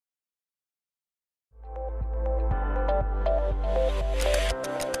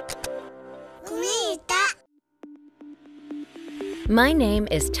My name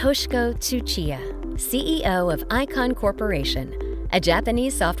is Toshiko Tsuchiya, CEO of Icon Corporation, a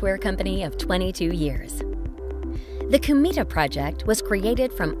Japanese software company of 22 years. The KUMIITA project was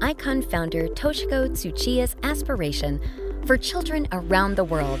created from Icon founder Toshiko Tsuchiya's aspiration for children around the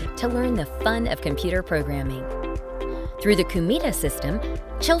world to learn the fun of computer programming. Through the KUMIITA system,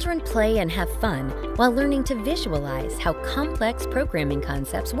 children play and have fun while learning to visualize how complex programming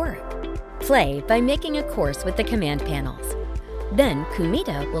concepts work. Play by making a course with the command panels. Then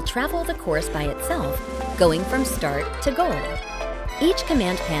KUMIITA will travel the course by itself, going from start to goal. Each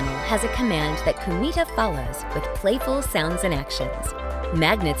command panel has a command that KUMIITA follows with playful sounds and actions.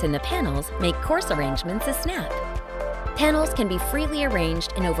 Magnets in the panels make course arrangements a snap. Panels can be freely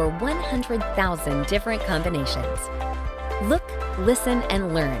arranged in over 100,000 different combinations. Look, listen,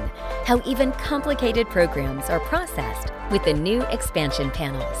 and learn how even complicated programs are processed with the new expansion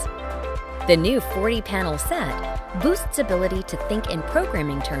panels. The new 40-panel set boosts ability to think in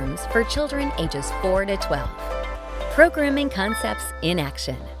programming terms for children ages 4 to 12. Programming concepts in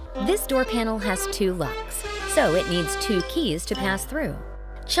action. This door panel has 2 locks, so it needs 2 keys to pass through.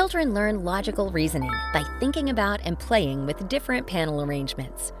 Children learn logical reasoning by thinking about and playing with different panel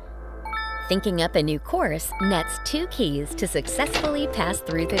arrangements. Thinking up a new course nets 2 keys to successfully pass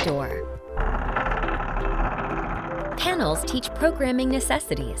through the door. Panels teach programming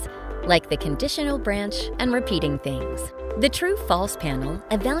necessities, like the conditional branch and repeating things. The true-false panel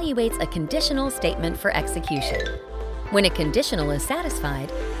evaluates a conditional statement for execution. When a conditional is satisfied,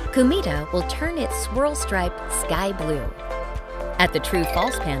 KUMIITA will turn its swirl stripe sky blue. At the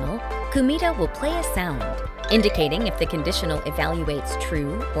true-false panel, KUMIITA will play a sound, indicating if the conditional evaluates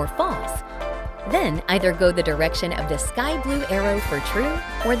true or false. Then either go the direction of the sky blue arrow for true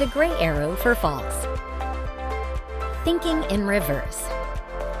or the gray arrow for false. Thinking in reverse.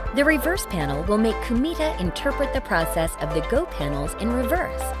 The reverse panel will make KUMIITA interpret the process of the go panels in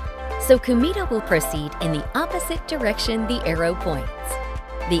reverse, so KUMIITA will proceed in the opposite direction the arrow points.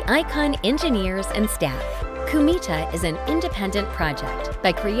 The Icon engineers and staff. KUMIITA is an independent project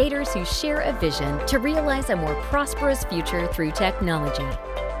by creators who share a vision to realize a more prosperous future through technology.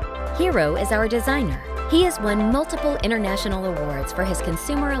 Hiro is our designer. He has won multiple international awards for his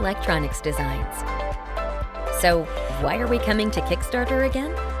consumer electronics designs. So, why are we coming to Kickstarter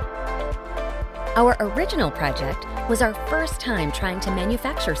again? Our original project was our first time trying to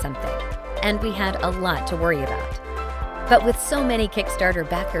manufacture something, and we had a lot to worry about. But with so many Kickstarter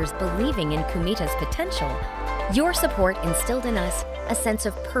backers believing in KUMIITA's potential, your support instilled in us a sense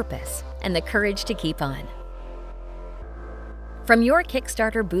of purpose and the courage to keep on. From your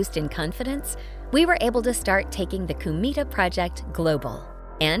Kickstarter boost in confidence, we were able to start taking the KUMIITA project global,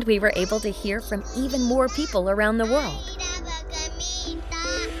 and we were able to hear from even more people around the world.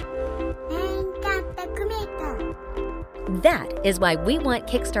 That is why we want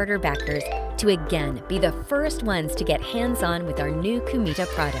Kickstarter backers to again be the first ones to get hands-on with our new KUMIITA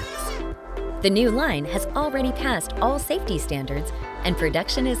products. The new line has already passed all safety standards and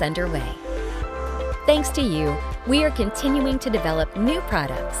production is underway. Thanks to you, we are continuing to develop new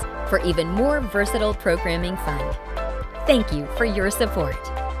products for even more versatile programming fun. Thank you for your support.